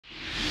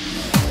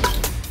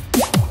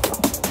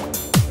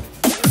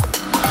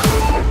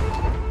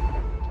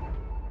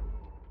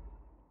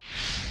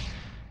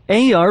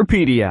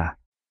Arpedia.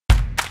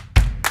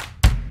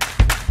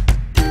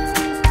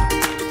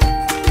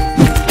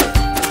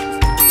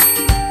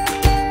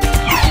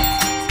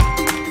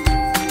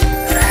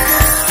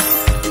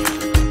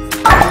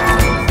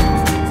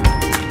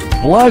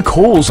 Black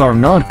holes are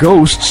not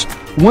ghosts.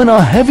 When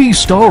a heavy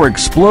star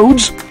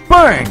explodes,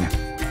 bang!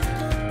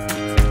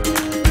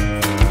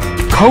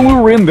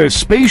 Color in this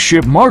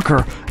spaceship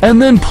marker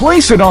and then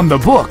place it on the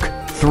book.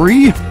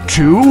 3,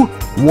 2,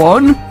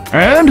 1,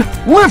 and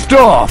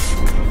liftoff!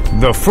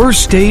 The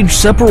first stage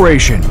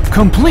separation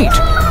complete.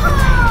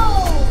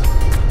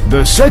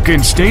 The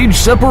second stage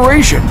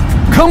separation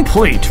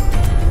complete.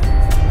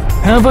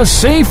 Have a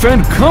safe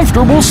and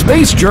comfortable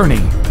space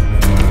journey.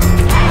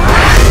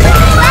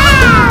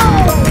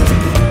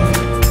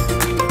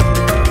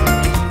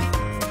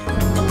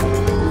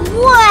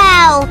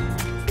 Wow!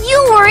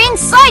 You were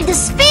inside the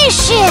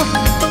spaceship!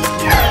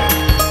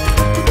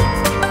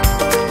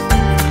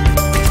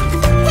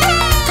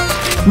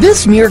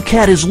 This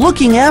meerkat is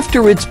looking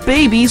after its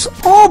babies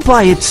all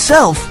by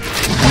itself.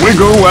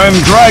 Wiggle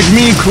and drag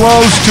me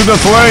close to the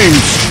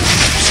flames.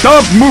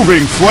 Stop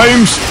moving,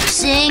 flames!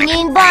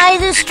 Singing by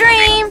the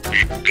stream,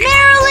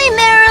 merrily,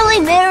 merrily,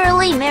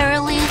 merrily,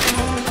 merrily.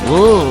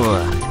 Ooh,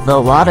 the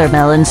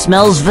watermelon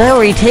smells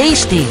very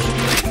tasty.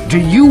 Do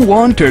you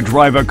want to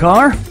drive a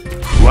car?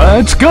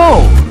 Let's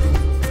go!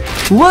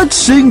 Let's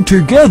sing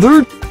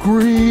together.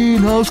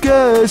 Greenhouse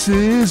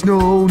gases,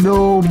 no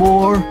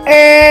more.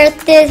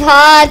 Earth is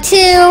hot,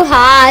 too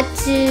hot,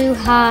 too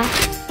hot.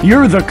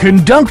 You're the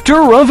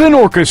conductor of an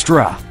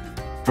orchestra.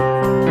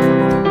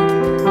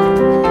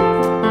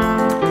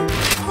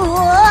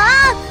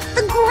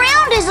 The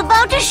ground is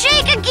about to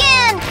shake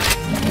again.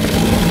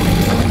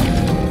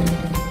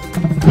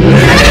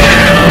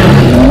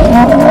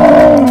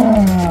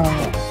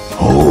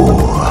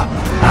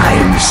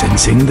 I'm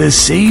sensing the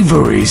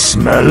savory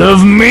smell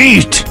of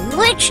meat.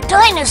 Which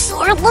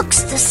dinosaur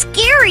looks the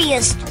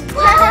scariest?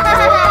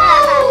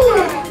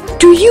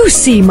 Do you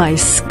see my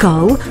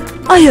skull?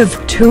 I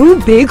have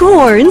 2 big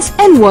horns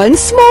and 1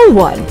 small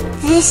one.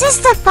 This is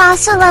the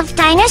fossil of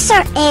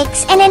dinosaur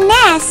eggs in a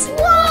nest.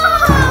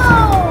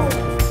 Whoa!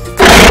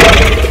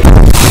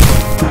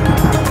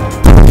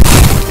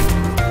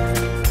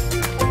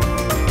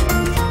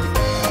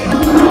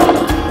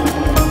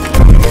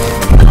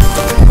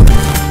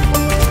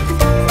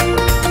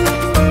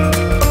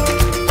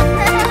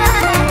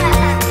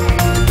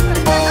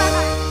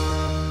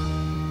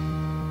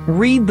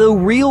 Read the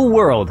real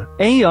world,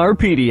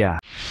 Arpedia.